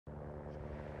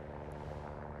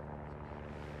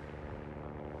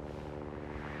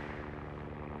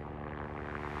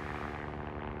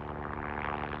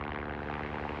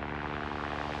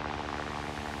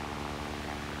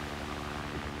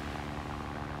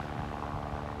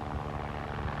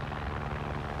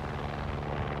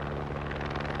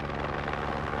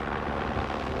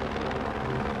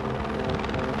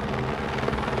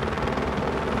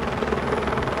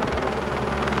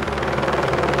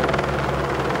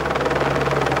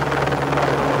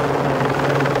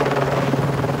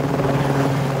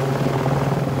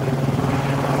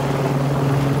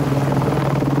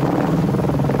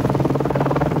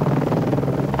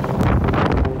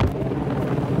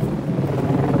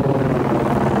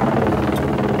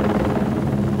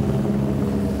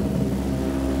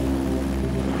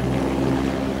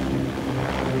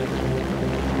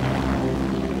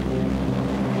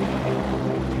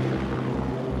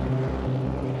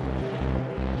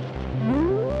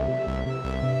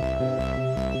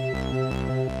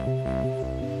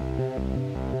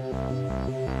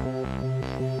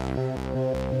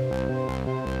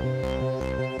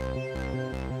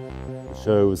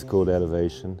show was called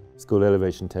Elevation. It's called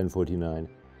Elevation 1049.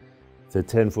 So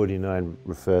 1049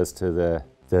 refers to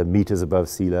the meters above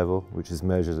sea level, which is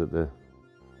measured at the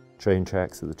train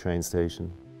tracks at the train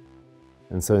station.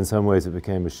 And so in some ways it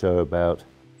became a show about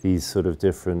these sort of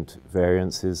different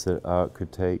variances that art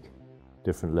could take,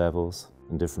 different levels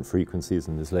and different frequencies,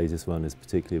 and this latest one is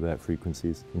particularly about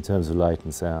frequencies in terms of light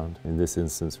and sound, in this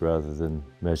instance rather than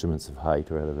measurements of height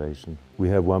or elevation. We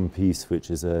have one piece which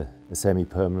is a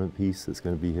semi-permanent piece that's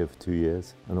going to be here for 2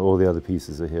 years, and all the other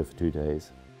pieces are here for 2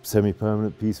 days.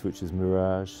 Semi-permanent piece, which is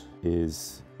Mirage,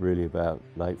 is really about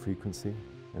light frequency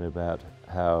and about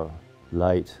how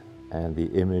light and the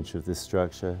image of this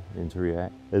structure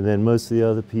interact. And then most of the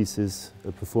other pieces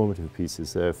are performative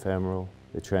pieces. They're ephemeral,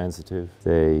 they're transitive,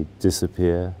 they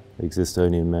disappear, they exist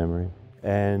only in memory,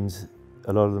 and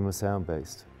a lot of them are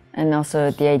sound-based. And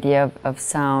also the idea of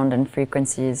sound and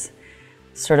frequencies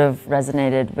sort of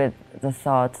resonated with the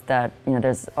thought that, you know,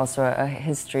 there's also a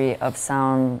history of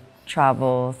sound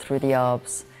travel through the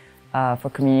Alps for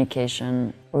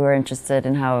communication. We were interested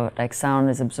in how sound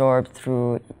is absorbed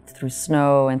through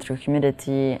snow and through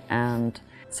humidity and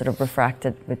sort of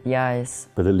refracted with the ice.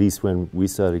 But at least when we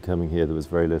started coming here, there was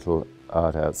very little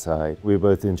art outside. We were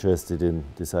both interested in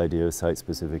this idea of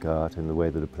site-specific art and the way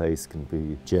that a place can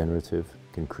be generative,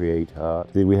 can create art.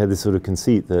 We had this sort of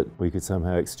conceit that we could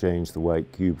somehow exchange the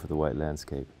white cube for the white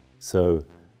landscape. So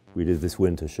we did this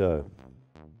winter show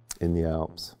in the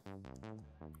Alps,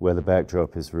 where the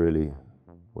backdrop is really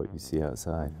what you see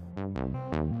outside.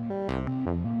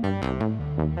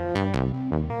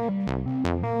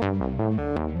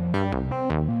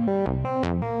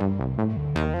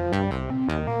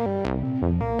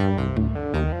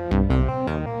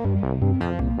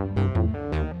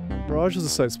 Mirage is a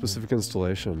site-specific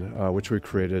installation which we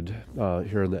created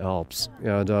here in the Alps.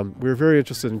 And we were very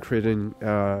interested in creating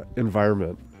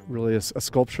environment, really a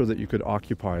sculpture that you could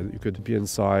occupy, that you could be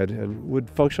inside and would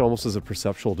function almost as a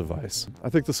perceptual device. I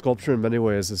think the sculpture in many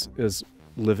ways is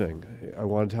living. I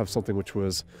wanted to have something which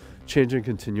was changing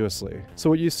continuously. So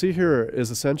what you see here is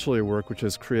essentially a work which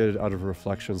is created out of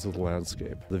reflections of the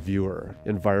landscape, the viewer,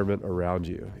 environment around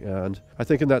you. And I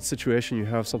think in that situation you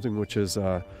have something which is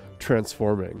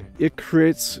transforming. It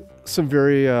some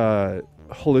very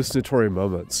hallucinatory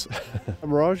moments.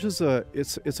 Mirage is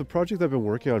it's a project I've been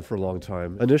working on for a long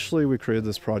time. Initially we created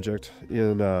this project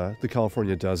in the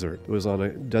California desert. It was on a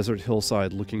desert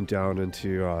hillside looking down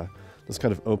into this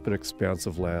kind of open expanse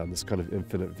of land, this kind of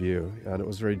infinite view, and it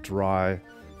was very dry,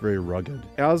 very rugged.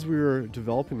 As we were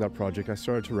developing that project, I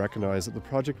started to recognize that the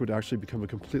project would actually become a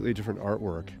completely different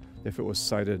artwork if it was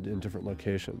sited in different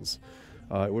locations.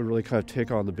 It would really kind of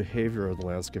take on the behavior of the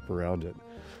landscape around it.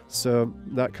 So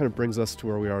that kind of brings us to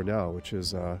where we are now, which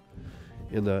is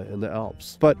in the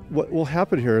Alps. But what will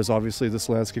happen here is obviously this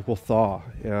landscape will thaw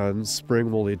and spring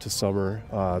will lead to summer.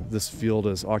 This field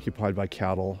is occupied by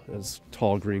cattle, it's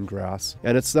tall green grass.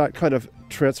 And it's that kind of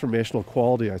transformational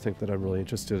quality, I think, that I'm really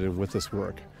interested in with this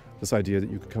work. This idea that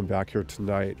you could come back here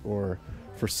tonight or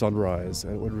for sunrise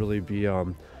and it would really be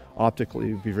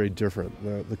optically be very different.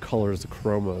 The colors, the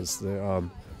chromas,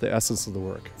 the essence of the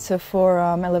work. So for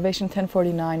Elevation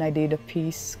 1049 I did a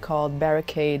piece called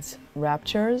Barricades,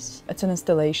 Raptures. It's an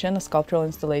installation, a sculptural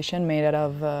installation made out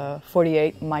of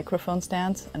 48 microphone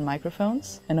stands and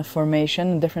microphones in a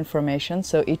formation, different formations.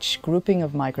 So each grouping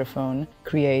of microphone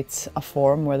creates a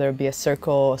form, whether it be a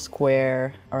circle, a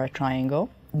square, or a triangle.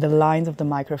 The lines of the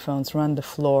microphones run the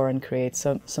floor and create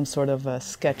some sort of a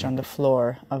sketch on the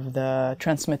floor of the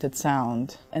transmitted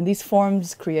sound. And these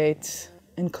forms create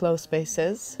enclosed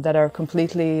spaces that are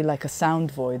completely like a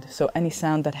sound void. So any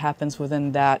sound that happens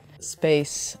within that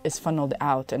space is funneled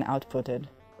out and outputted.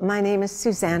 My name is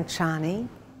Suzanne Ciani,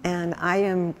 and I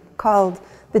am called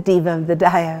the diva of the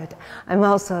diode. I'm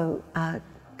also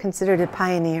considered a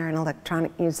pioneer in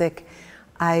electronic music.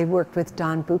 I worked with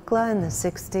Don Buchla in the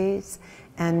 60s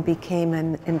and became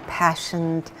an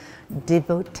impassioned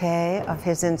devotee of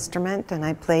his instrument, and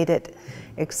I played it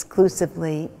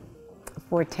exclusively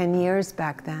for 10 years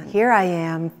back then. Here I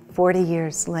am, 40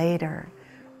 years later,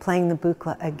 playing the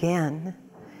Buchla again.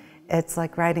 It's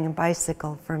like riding a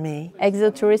bicycle for me.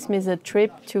 Exotourisme is a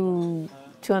trip to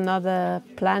another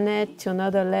planet, to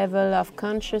another level of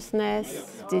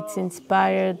consciousness. It's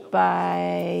inspired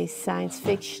by science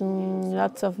fiction,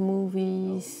 lots of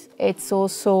movies. It's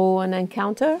also an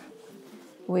encounter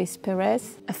with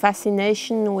Perez, a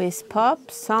fascination with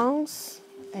pop, songs,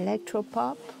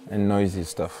 electro-pop. And noisy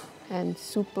stuff. And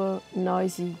super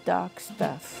noisy, dark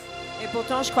stuff. Et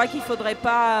pourtant, je crois qu'il faudrait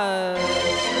pas...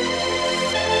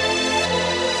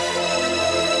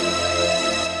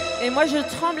 Et moi, je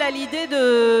tremble à l'idée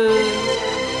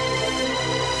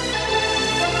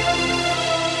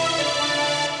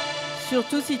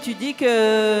Surtout si tu dis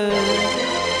que...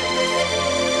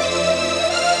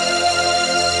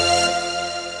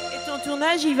 Et ton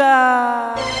tournage, il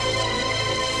va...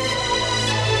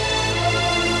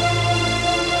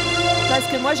 Parce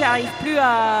que moi, j'arrive plus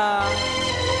à...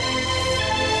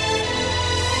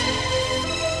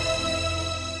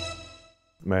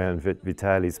 Marianne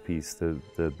Vitali's piece,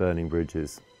 the burning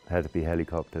bridges, had to be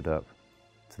helicoptered up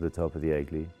to the top of the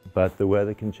Egli. But the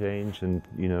weather can change, and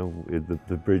you know,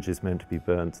 the bridge is meant to be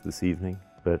burnt this evening,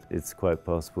 but it's quite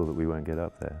possible that we won't get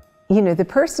up there. You know, the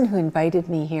person who invited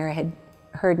me here had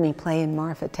heard me play in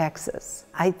Marfa, Texas.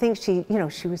 I think she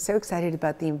was so excited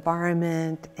about the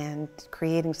environment and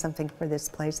creating something for this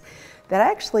place that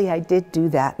actually I did do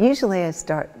that. Usually I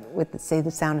start with, say,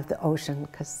 the sound of the ocean,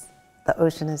 because the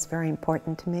ocean is very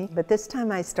important to me. But this time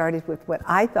I started with what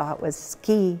I thought was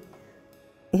ski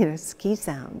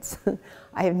sounds.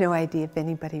 I have no idea if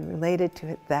anybody related to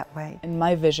it that way. And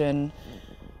my vision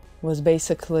was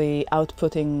basically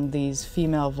outputting these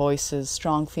female voices,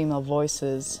 strong female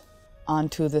voices,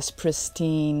 onto this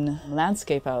pristine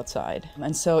landscape outside.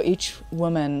 And so each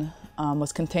woman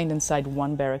was contained inside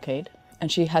one barricade,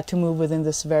 and she had to move within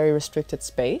this very restricted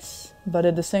space. But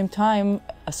at the same time,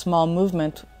 a small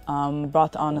movement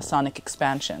brought on a sonic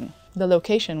expansion. The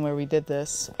location where we did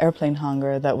this airplane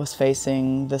hangar that was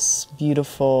facing this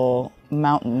beautiful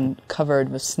mountain covered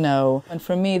with snow. And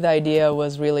for me, the idea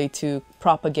was really to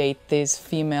propagate these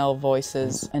female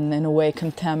voices and in a way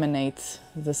contaminate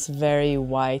this very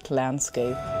white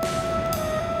landscape.